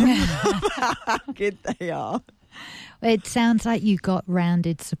 clearly, how good they are. It sounds like you got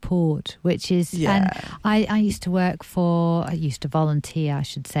rounded support, which is, and I used to volunteer, I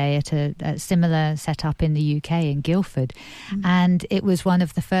should say, at a similar setup in the UK in Guildford. And it was one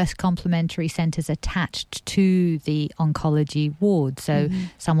of the first complementary centres attached to the oncology ward. So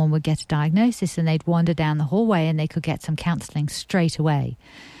someone would get a diagnosis and they'd wander down the hallway and they could get some counselling straight away.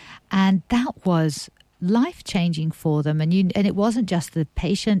 And that was life-changing for them, and it wasn't just the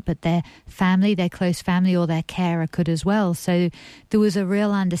patient, but their family, their close family, or their carer could as well. So there was a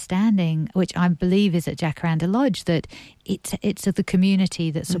real understanding, which I believe is at Jacaranda Lodge, that it's of the community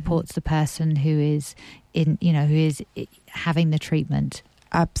that supports the person who is having the treatment.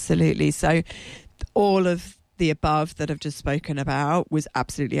 Absolutely. So all of the above that I've just spoken about was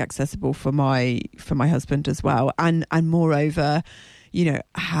absolutely accessible for my husband as well. And moreover, you know,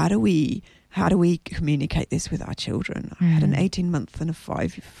 how do we communicate this with our children? I had an 18-month and a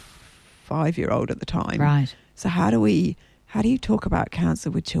 5-year-old at the time. Right. So how do you talk about cancer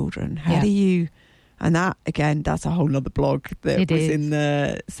with children? How do you, and that, again, that's a whole nother blog that was in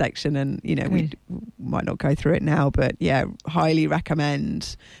the section, and, you know, we might not go through it now, but yeah, highly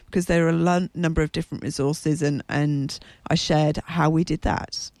recommend, because there are a number of different resources, and I shared how we did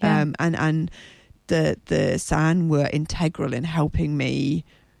that. And the SAN were integral in helping me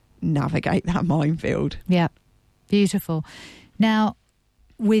navigate that minefield. Yeah, beautiful. Now,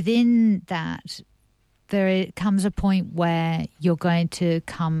 within that, there comes a point where you're going to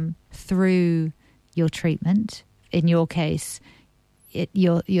come through your treatment. In your case,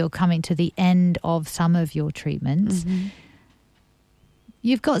 you're coming to the end of some of your treatments. Mm-hmm.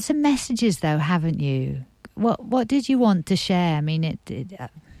 You've got some messages, though, haven't you? What did you want to share? I mean,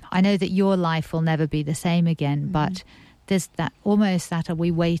 I know that your life will never be the same again, but there's that almost that, are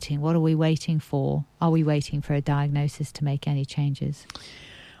we waiting? What are we waiting for? Are we waiting for a diagnosis to make any changes?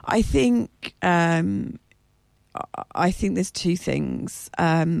 I think there's two things,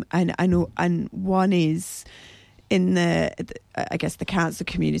 and one is in the cancer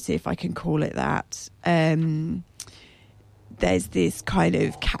community, if I can call it that. There's this kind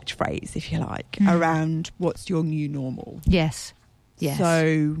of catchphrase, if you like, around what's your new normal. Yes.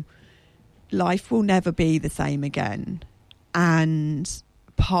 So life will never be the same again, and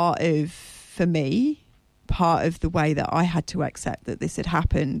part of the way that I had to accept that this had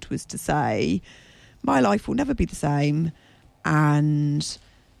happened was to say, my life will never be the same, and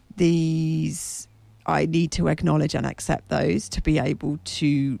I need to acknowledge and accept those to be able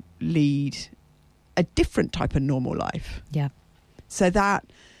to lead a different type of normal life. Yeah. So that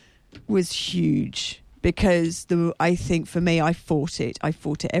was huge, because I think for me, I fought it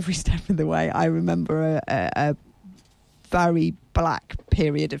every step of the way. I remember a very black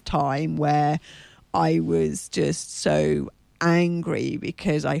period of time where I was just so angry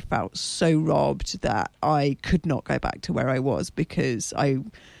because I felt so robbed that I could not go back to where I was, because I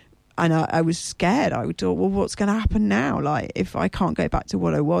was scared. I would thought, well, what's going to happen now? Like, if I can't go back to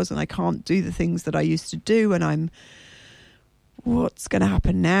what I was and I can't do the things that I used to do, and what's going to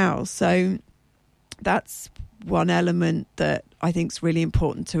happen now? So that's one element that I think is really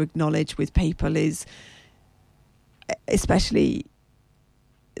important to acknowledge with people, is especially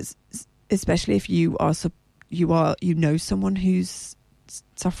if you know someone who's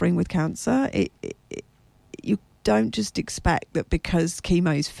suffering with cancer, you don't just expect that because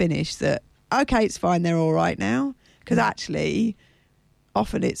chemo's finished that, okay, it's fine, they're all right now. Because actually,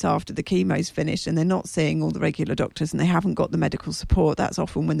 often it's after the chemo's finished and they're not seeing all the regular doctors and they haven't got the medical support. That's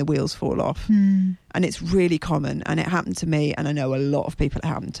often when the wheels fall off. And it's really common, and it happened to me, and I know a lot of people it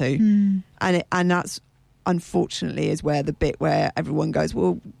happened to. And that's, unfortunately, is where the bit where everyone goes,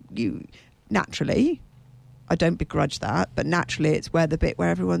 well, you naturally, I don't begrudge that, but naturally it's where the bit where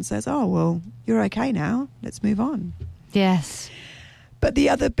everyone says, oh, well, you're okay now, let's move on. Yes. But the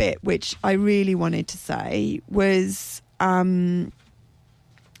other bit which I really wanted to say was,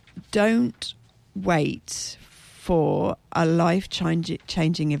 don't wait for a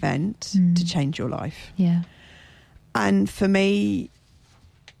life-changing event to change your life. Yeah. And for me,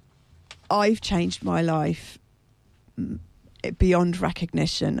 I've changed my life beyond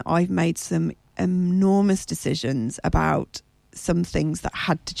recognition. I've made some enormous decisions about some things that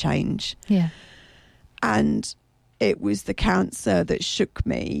had to change. Yeah. And it was the cancer that shook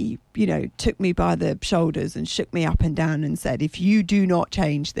me, took me by the shoulders and shook me up and down and said, if you do not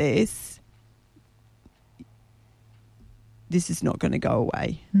change this, this is not going to go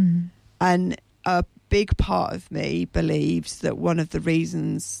away. And a big part of me believes that one of the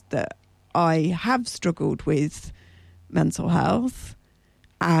reasons that I have struggled with mental health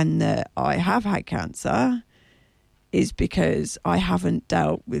and that I have had cancer is because I haven't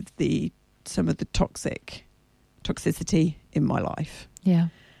dealt with some of the toxicity in my life. Yeah.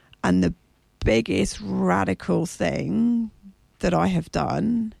 And the biggest radical thing that I have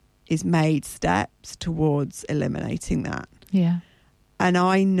done is made steps towards eliminating that. Yeah. And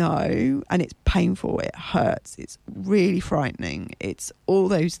I know, and it's painful, it hurts, it's really frightening, it's all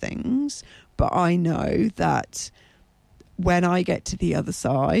those things, but I know that when I get to the other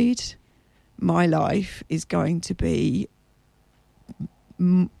side, my life is going to be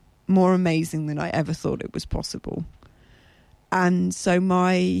more amazing than I ever thought it was possible. And so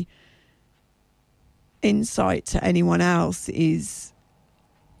my insight to anyone else is,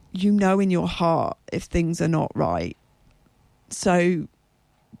 in your heart if things are not right. So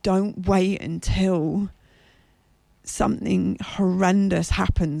don't wait until something horrendous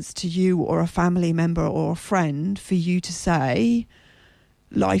happens to you or a family member or a friend, for you to say,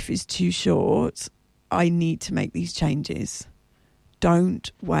 life is too short, I need to make these changes.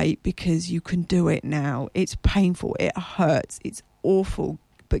 Don't wait, because you can do it now. It's painful, it hurts, it's awful,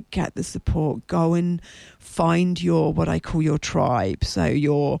 but get the support. Go and find what I call your tribe. So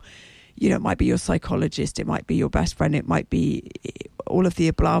it might be your psychologist, it might be your best friend, it might be all of the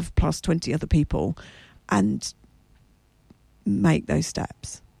above plus 20 other people, and make those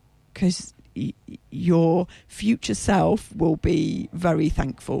steps, because your future self will be very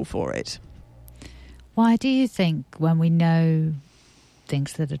thankful for it. Why do you think, when we know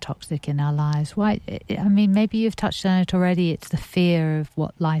things that are toxic in our lives, maybe you've touched on it already, it's the fear of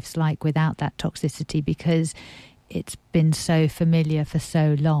what life's like without that toxicity, because it's been so familiar for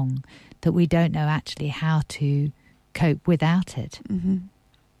so long that we don't know actually how to cope without it?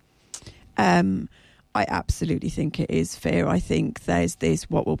 I absolutely think it is fear. I think there's this,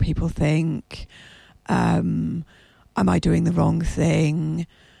 what will people think? Am I doing the wrong thing?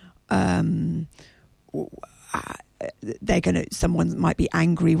 Someone might be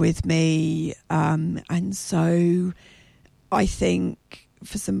angry with me. And so I think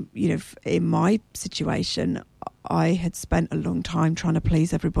for some, in my situation, I had spent a long time trying to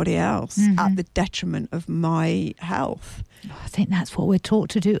please everybody else at the detriment of my health. I think that's what we're taught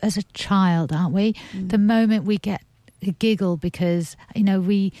to do as a child, aren't we? The moment we get a giggle because,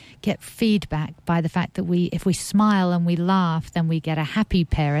 we get feedback by the fact that if we smile and we laugh, then we get a happy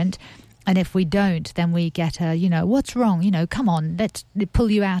parent. And if we don't, then we get what's wrong? Come on, let's pull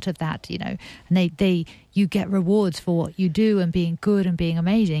you out of that, And you get rewards for what you do and being good and being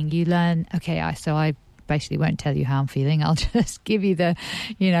amazing. You learn, so I basically won't tell you how I'm feeling. I'll just give you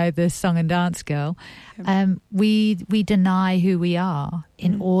the song and dance girl. We deny who we are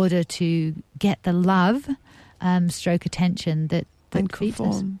in order to get the love, stroke attention that feeds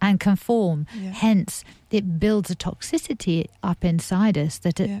us and conform. Yeah. Hence, it builds a toxicity up inside us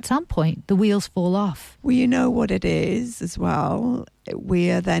that at some point the wheels fall off. Well, you know what it is as well. We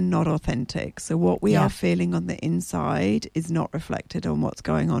are then not authentic. So what we are feeling on the inside is not reflected on what's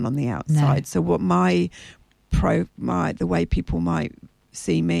going on the outside. No. So what the way people might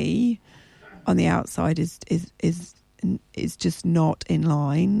see me on the outside is just not in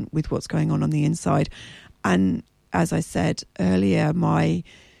line with what's going on the inside. And as I said earlier, my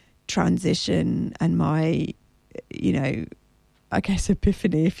transition and my, I guess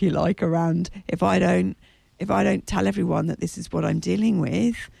epiphany, if you like, around if I don't tell everyone that this is what I'm dealing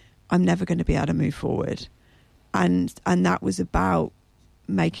with, I'm never going to be able to move forward. And that was about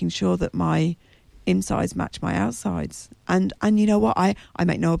making sure that my insides match my outsides. And you know what? I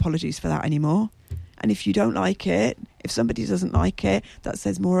make no apologies for that anymore. And if you don't like it, if somebody doesn't like it, that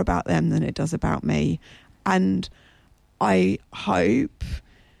says more about them than it does about me. And I hope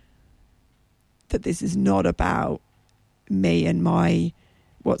that this is not about me and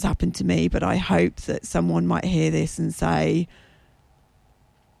what's happened to me, but I hope that someone might hear this and say,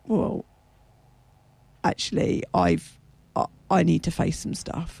 well, actually, I need to face some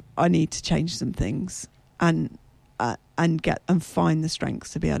stuff. I need to change some things and find the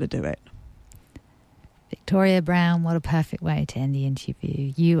strength to be able to do it. Victoria Brown, what a perfect way to end the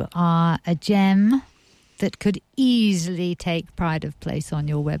interview. You are a gem that could easily take pride of place on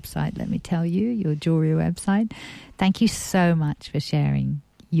your website, let me tell you, your jewelry website. Thank you so much for sharing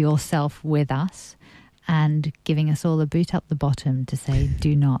yourself with us and giving us all a boot up the bottom to say,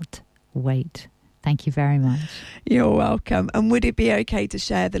 do not wait. Thank you very much. You're welcome. And would it be okay to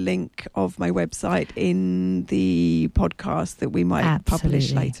share the link of my website in the podcast that we might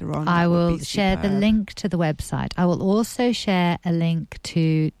publish later on? I will share the link to the website. I will also share a link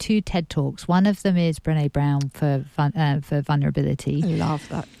to 2 TED Talks. One of them is Brené Brown for vulnerability. I love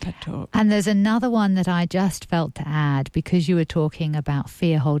that TED Talk. And there's another one that I just felt to add because you were talking about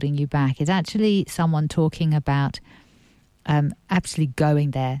fear holding you back. It's actually someone talking about actually going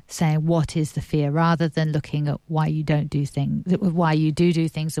there, saying what is the fear, rather than looking at why you don't do things, why you do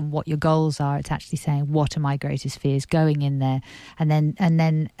things and what your goals are. It's actually saying what are my greatest fears, going in there and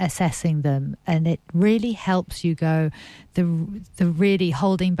then assessing them, and it really helps you go, the really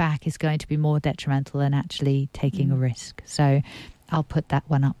holding back is going to be more detrimental than actually taking a risk. So I'll put that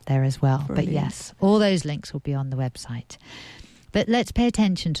one up there as well. Brilliant. But yes, all those links will be on the website. But let's pay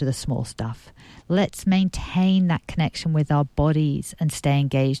attention to the small stuff. Let's maintain that connection with our bodies and stay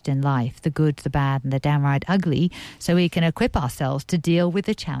engaged in life, the good, the bad, and the downright ugly, so we can equip ourselves to deal with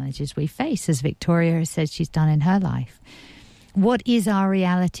the challenges we face, as Victoria has said she's done in her life. What is our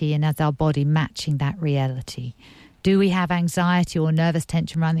reality, and is our body matching that reality? Do we have anxiety or nervous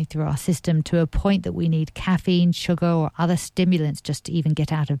tension running through our system to a point that we need caffeine, sugar, or other stimulants just to even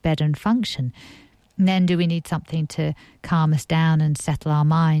get out of bed and function? And then do we need something to calm us down and settle our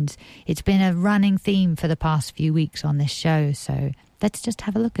minds? It's been a running theme for the past few weeks on this show, so let's just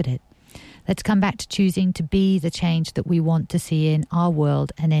have a look at it. Let's come back to choosing to be the change that we want to see in our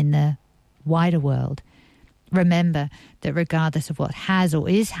world and in the wider world. Remember that regardless of what has or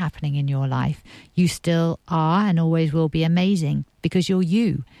is happening in your life, you still are and always will be amazing because you're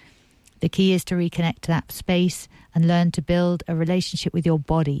you. The key is to reconnect to that space and learn to build a relationship with your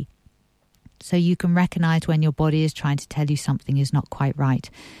body so you can recognize when your body is trying to tell you something is not quite right,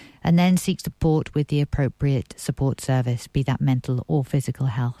 and then seek support with the appropriate support service, be that mental or physical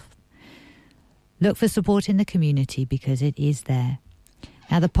health. Look for support in the community because it is there.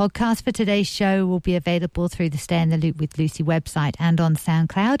 Now, the podcast for today's show will be available through the Stay in the Loop with Lucy website and on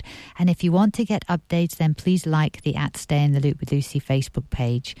SoundCloud. And if you want to get updates, then please like the @Stay in the Loop with Lucy Facebook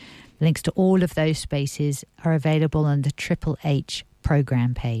page. Links to all of those spaces are available on the Triple H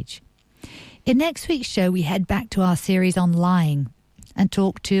program page. In next week's show, we head back to our series on lying and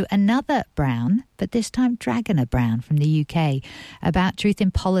talk to another Brown, but this time Dragana Brown from the UK, about truth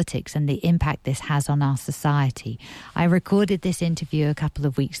in politics and the impact this has on our society. I recorded this interview a couple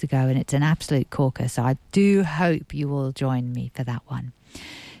of weeks ago and it's an absolute corker, so I do hope you will join me for that one.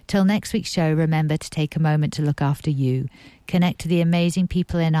 Till next week's show, remember to take a moment to look after you, connect to the amazing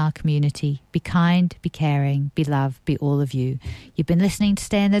people in our community, be kind, be caring, be love, be all of you. You've been listening to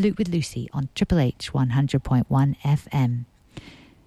Stay in the Loop with Lucy on Triple H 100.1 FM.